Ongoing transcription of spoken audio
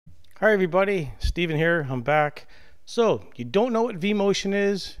Hi everybody, Steven here, I'm back. So, you don't know what vMotion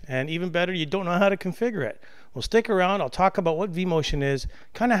is, and even better, you don't know how to configure it. Well, stick around, I'll talk about what vMotion is,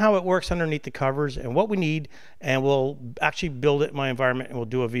 kind of how it works underneath the covers, and what we need, and we'll actually build it in my environment, and we'll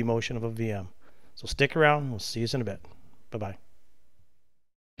do a vMotion of a VM. So stick around, we'll see you in a bit. Bye-bye.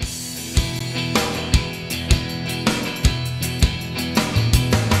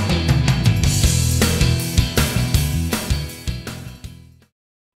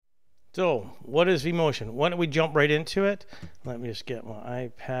 So, what is vMotion? Why don't we jump right into it? Let me just get my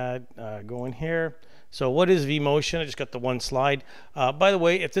iPad going here. So, what is vMotion? I just got the one slide. By the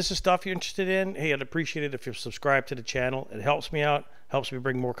way, if this is stuff you're interested in, hey, I'd appreciate it if you subscribe to the channel. It helps me out, helps me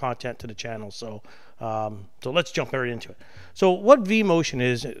bring more content to the channel. So, let's jump right into it. So, what vMotion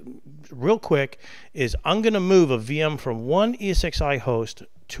is, real quick, is I'm going to move a VM from one ESXi host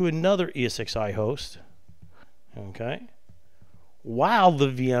to another ESXi host. Okay. While the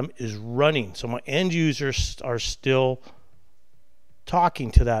VM is running. So my end users are still talking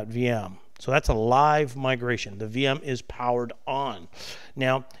to that VM. So that's a live migration. The VM is powered on.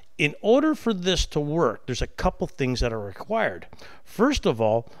 Now, in order for this to work, there's a couple things that are required. First of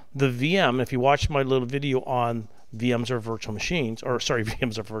all, the VM, if you watch my little video on VMs are virtual machines, or sorry,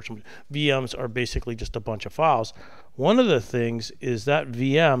 VMs are basically just a bunch of files. One of the things is that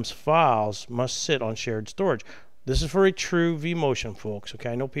VM's files must sit on shared storage. This is for a true vMotion, folks. Okay,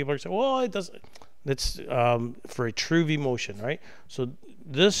 I know people are saying, well, it doesn't. It's for a true vMotion, right? So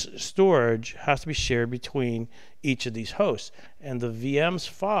this storage has to be shared between each of these hosts, and the VM's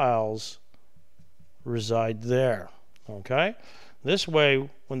files reside there. Okay, this way,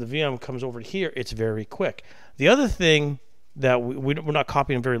 when the VM comes over here, it's very quick. The other thing that we're not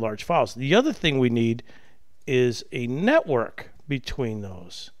copying very large files. The other thing we need is a network between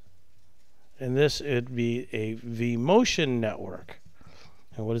those. And this would be a vMotion network.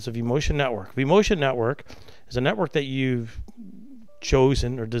 And what is a vMotion network? vMotion network is a network that you've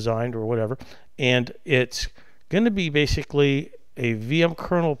chosen or designed or whatever, and it's going to be basically a VM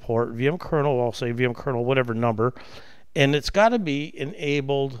kernel port, VM kernel, I'll say VM kernel, whatever number, and it's got to be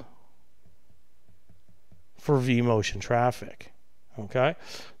enabled for vMotion traffic. Okay,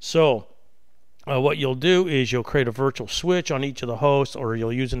 so what you'll do is you'll create a virtual switch on each of the hosts, or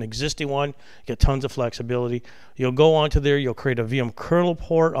you'll use an existing one, get tons of flexibility. You'll go onto there, you'll create a VM kernel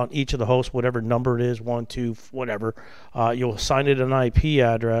port on each of the hosts, whatever number it is, 1, 2, whatever. You'll assign it an IP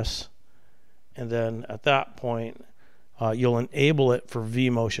address, and then at that point, you'll enable it for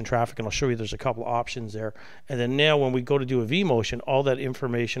vMotion traffic, and I'll show you there's a couple of options there. And then now when we go to do a vMotion, all that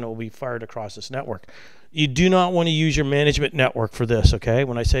information will be fired across this network. You do not want to use your management network for this, okay?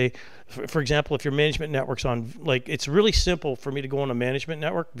 When I say, for example, if your management network's on, like, it's really simple for me to go on a management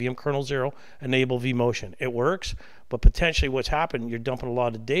network, VM kernel 0, enable vMotion. It works, but potentially what's happened, you're dumping a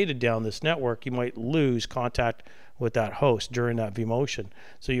lot of data down this network, you might lose contact with that host during that vMotion.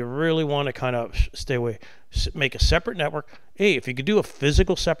 So you really want to kind of stay away, make a separate network. Hey, if you could do a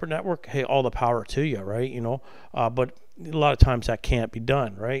physical separate network, hey, all the power to you, right? You know, but a lot of times that can't be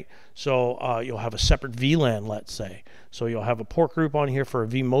done, right? So you'll have a separate VLAN, let's say. So you'll have a port group on here for a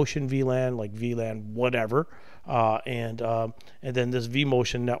vMotion VLAN, like VLAN whatever, and then this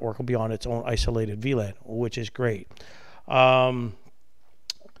vMotion network will be on its own isolated VLAN, which is great. Yeah,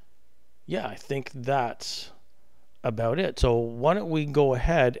 I think that's about it. So why don't we go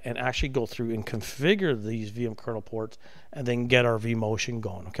ahead and actually go through and configure these VM kernel ports and then get our vMotion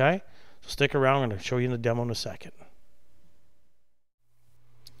going, okay? So stick around, I'm going to show you in the demo in a second.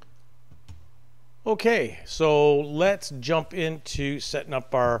 Okay, so let's jump into setting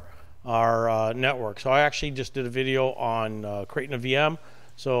up our network. So I actually just did a video on creating a VM.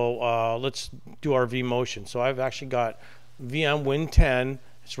 So let's do our vMotion. So I've actually got VM Win10.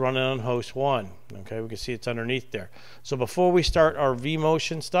 It's running on host 1. Okay, we can see it's underneath there. So before we start our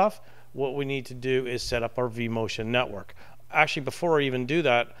vMotion stuff, what we need to do is set up our vMotion network. Actually, before I even do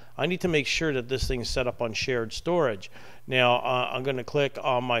that, I need to make sure that this thing is set up on shared storage. Now, I'm going to click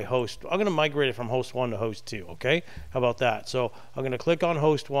on my host. I'm going to migrate it from host 1 to host 2, okay? How about that? So I'm going to click on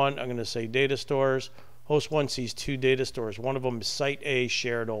host 1. I'm going to say data stores. Host 1 sees 2 data stores. One of them is Site A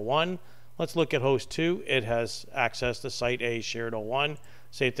shared 01. Let's look at host 2. It has access to Site A shared 01.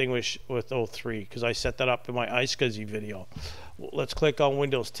 Same thing with 03, because I set that up in my iSCSI video. Let's click on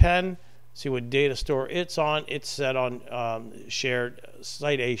Windows 10. See what data store it's on. It's set on shared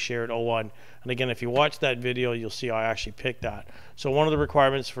Site A shared 01. And again, if you watch that video, you'll see I actually picked that. So one of the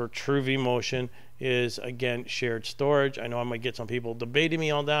requirements for true vMotion is, again, shared storage. I know I might get some people debating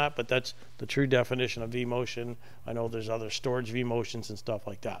me on that, but that's the true definition of vMotion. I know there's other storage vMotions and stuff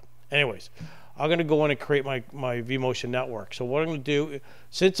like that. Anyways, I'm going to go in and create my vMotion network. So what I'm going to do,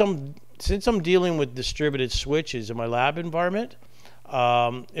 since I'm dealing with distributed switches in my lab environment,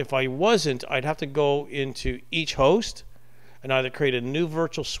 if I wasn't, I'd have to go into each host and either create a new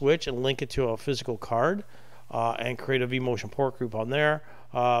virtual switch and link it to a physical card, and create a vMotion port group on there.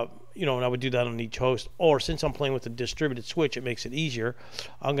 And I would do that on each host. Or since I'm playing with a distributed switch, it makes it easier.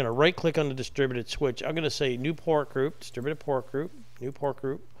 I'm going to right click on the distributed switch. I'm going to say new port group, distributed port group, new port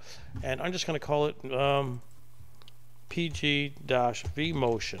group, and I'm just going to call it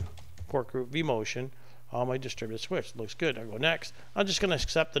PG-vMotion, port group vMotion on my distributed switch. Looks good. I go next. I'm just going to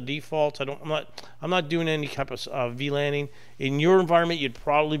accept the defaults. I'm not doing any type of VLANing. In your environment, you'd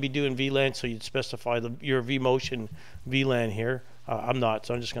probably be doing VLAN, so you'd specify your vMotion VLAN here. I'm not,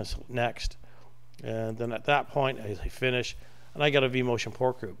 so I'm just going to select next. And then at that point, I finish, and I got a vMotion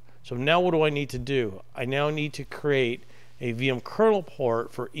port group. So now what do I need to do? I now need to create a VM kernel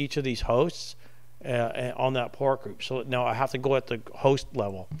port for each of these hosts on that port group. So now I have to go at the host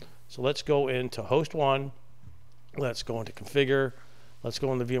level. So let's go into host 1. Let's go into configure. Let's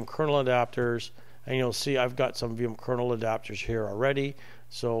go into VM kernel adapters. And you'll see I've got some VM kernel adapters here already.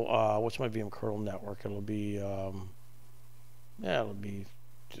 So what's my VM kernel network? It'll be... it'll be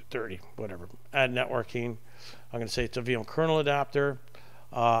 30, whatever. Add networking. I'm going to say it's a VM kernel adapter.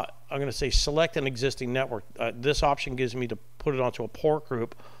 I'm going to say select an existing network. This option gives me to put it onto a port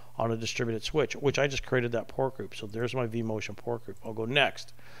group on a distributed switch, which I just created that port group. So there's my vMotion port group. I'll go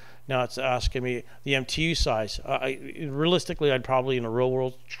next. Now it's asking me the MTU size. Realistically, I'd probably in the real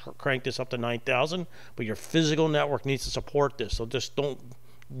world crank this up to 9,000, but your physical network needs to support this. So just don't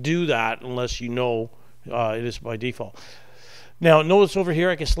do that unless you know it is by default. Now notice over here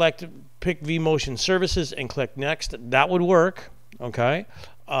I can pick vMotion services and click next. That would work. Okay.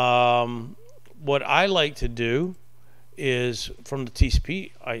 What I like to do is from the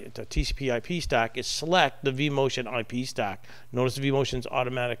TCP IP stack is select the vMotion IP stack. Notice the vMotion is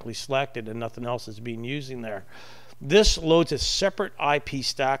automatically selected and nothing else is being used in there. This loads a separate IP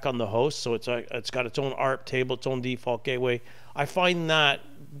stack on the host, so it's got its own ARP table, its own default gateway. I find that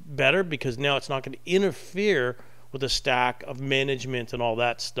better because now it's not going to interfere with a stack of management and all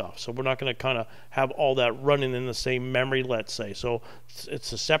that stuff. So we're not going to kind of have all that running in the same memory, let's say. So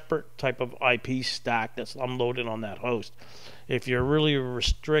it's a separate type of IP stack that's unloaded on that host. If you're really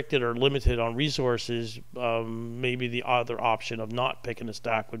restricted or limited on resources, maybe the other option of not picking a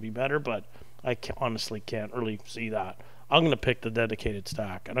stack would be better, but I honestly can't really see that. I'm going to pick the dedicated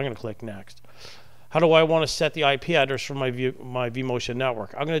stack, and I'm going to click next. How do I want to set the IP address for my vMotion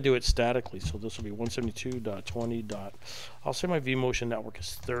network? I'm going to do it statically. So this will be 172.20. I'll say my vMotion network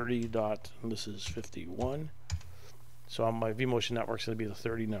is 30. And this is 51. So my vMotion network is going to be the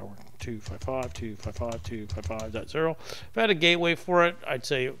 30 network. 255.255.255.0. If I had a gateway for it, I'd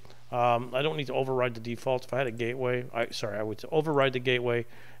say I don't need to override the defaults. If I had a gateway, I would override the gateway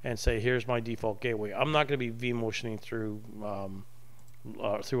and say here's my default gateway. I'm not going to be vMotioning through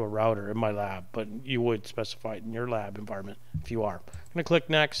a router in my lab, but you would specify it in your lab environment if you are. I'm going to click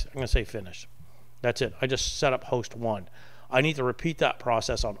next. I'm going to say finish. That's it. I just set up host 1. I need to repeat that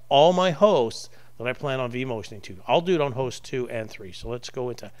process on all my hosts that I plan on vMotioning to. I'll do it on host 2 and 3. So let's go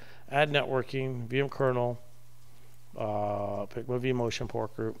into add networking, VM kernel, pick my vMotion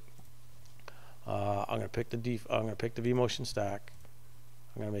port group. I'm going to pick the vMotion stack.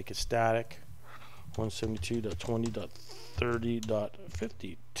 I'm going to make it static.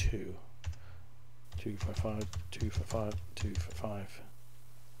 172.20.30.52 255.255.255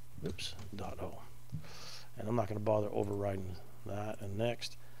 oops .0, and I'm not going to bother overriding that. And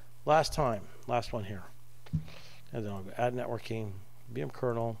next, last one here, and then I'll go add networking, VM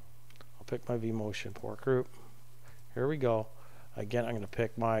kernel. I'll pick my vMotion port group. Here we go. Again, I'm going to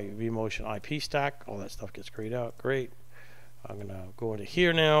pick my vMotion IP stack. All that stuff gets grayed out. Great. I'm going to go into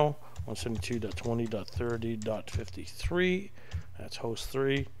here now, 172.20.30.53. That's host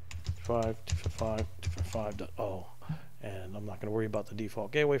 3, 255.255.0. And I'm not going to worry about the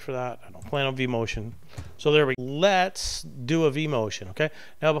default gateway for that. I don't plan on vMotion. So there we go. Let's do a vMotion, okay?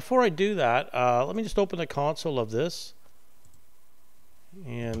 Now, before I do that, let me just open the console of this.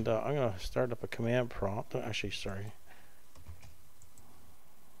 And I'm going to start up a command prompt. Actually, sorry.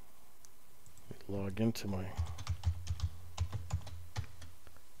 Let me log into my...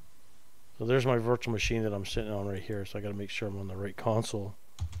 So there's my virtual machine that I'm sitting on right here. So I got to make sure I'm on the right console.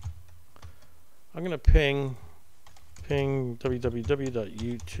 I'm going to ping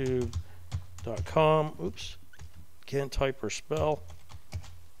www.youtube.com. Oops, can't type or spell.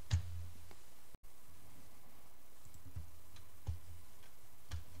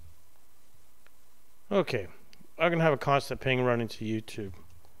 Okay, I'm going to have a constant ping running to YouTube.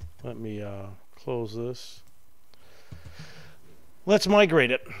 Let me close this. Let's migrate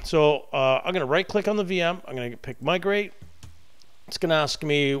it. So I'm going to right click on the VM. I'm going to pick migrate. It's going to ask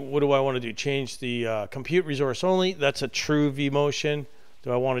me, what do I want to do? Change the compute resource only. That's a true vMotion.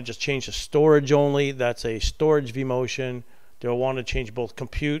 Do I want to just change the storage only? That's a storage vMotion. Do I want to change both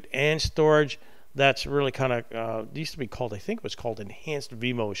compute and storage? That's really kind of, used to be called, I think it was called enhanced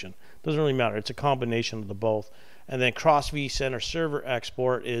vMotion. Doesn't really matter. It's a combination of the both. And then cross vCenter server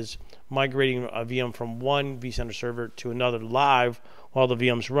export is migrating a VM from one vCenter server to another live while the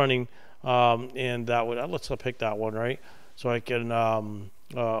VM's running. And that would, let's pick that one, right? So I could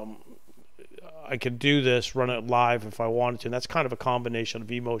do this, run it live if I wanted to. And that's kind of a combination of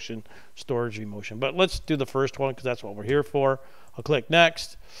vMotion, storage vMotion. But let's do the first one because that's what we're here for. I'll click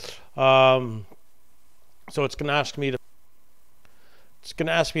next. So it's going to ask me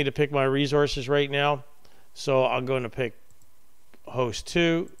to pick my resources right now. So I'm going to pick host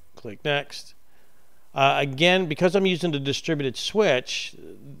 2, click next. Again, because I'm using the distributed switch,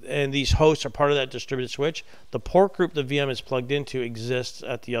 and these hosts are part of that distributed switch, the port group the VM is plugged into exists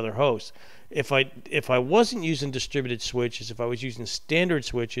at the other host. If I wasn't using distributed switches, if I was using standard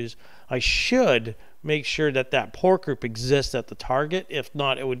switches, I should make sure that that port group exists at the target. If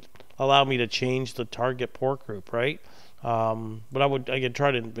not, it would allow me to change the target port group, right? But I could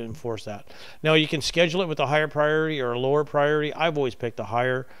try to enforce that. Now you can schedule it with a higher priority or a lower priority. I've always picked a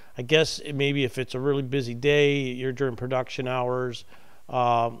higher. I guess maybe if it's a really busy day, you're during production hours,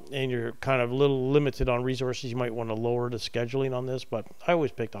 and you're kind of a little limited on resources, you might want to lower the scheduling on this, but I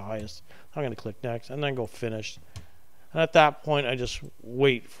always pick the highest. I'm going to click next and then go finish. And at that point, I just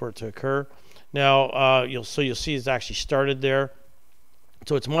wait for it to occur. Now, you'll see it's actually started there.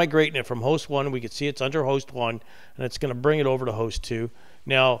 So it's migrating it from host 1. We can see it's under host 1, and it's going to bring it over to host 2.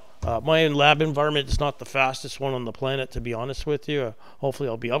 Now, my lab environment is not the fastest one on the planet, to be honest with you. Hopefully,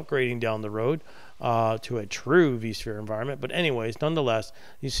 I'll be upgrading down the road to a true vSphere environment. But anyways, nonetheless,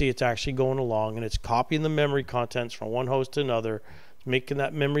 you see it's actually going along, and it's copying the memory contents from one host to another, making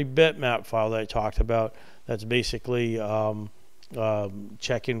that memory bitmap file that I talked about. That's basically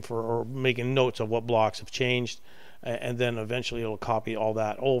checking for or making notes of what blocks have changed. And then eventually it'll copy all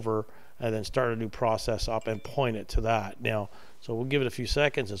that over and then start a new process up and point it to that. Now, so we'll give it a few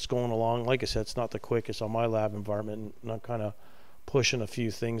seconds. It's going along. Like I said, it's not the quickest on my lab environment, and I'm kind of pushing a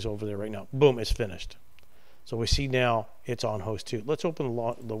few things over there right now. Boom, it's finished. So we see now it's on host 2. Let's open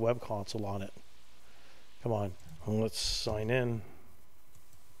the web console on it. Come on, and let's sign in.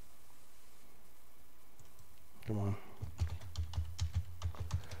 Come on.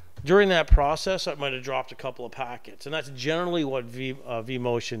 During that process, I might have dropped a couple of packets, and that's generally what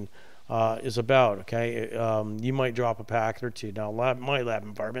vMotion is about. Okay, you might drop a packet or two. Now, my lab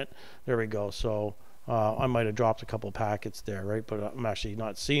environment, there we go. So I might have dropped a couple of packets there, right? But I'm actually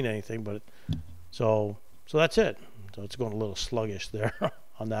not seeing anything. But so that's it. So it's going a little sluggish there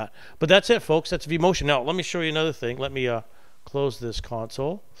on that. But that's it, folks. That's vMotion. Now let me show you another thing. Let me close this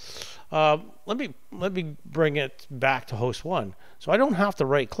console. Let me bring it back to host 1. So I don't have to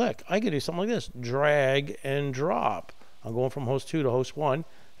right click. I can do something like this, drag and drop. I'm going from host 2 to host 1.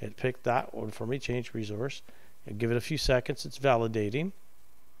 It picked that one for me, change resource. And give it a few seconds, it's validating,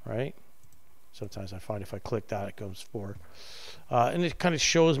 right? Sometimes I find if I click that, it goes forward. And it kind of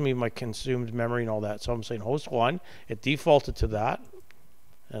shows me my consumed memory and all that. So I'm saying host 1, it defaulted to that.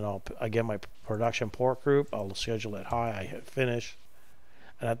 And I get my production port group. I'll schedule it high. I hit finish.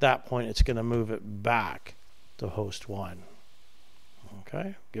 And at that point, it's going to move it back to host 1.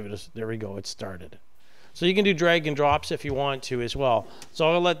 Okay, there we go. It started. So you can do drag and drops if you want to as well.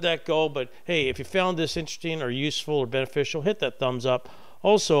 So I'll let that go. But hey, if you found this interesting or useful or beneficial, hit that thumbs up.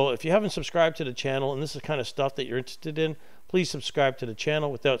 Also, if you haven't subscribed to the channel and this is the kind of stuff that you're interested in, please subscribe to the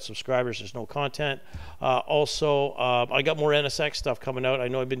channel. Without subscribers, there's no content. Also, I got more NSX stuff coming out. I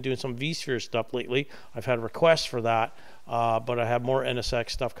know I've been doing some vSphere stuff lately. I've had requests for that, but I have more NSX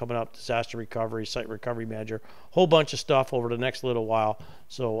stuff coming up, disaster recovery, site recovery manager, whole bunch of stuff over the next little while.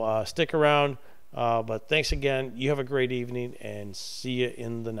 So stick around. But thanks again. You have a great evening, and see you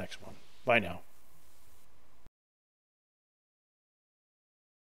in the next one. Bye now.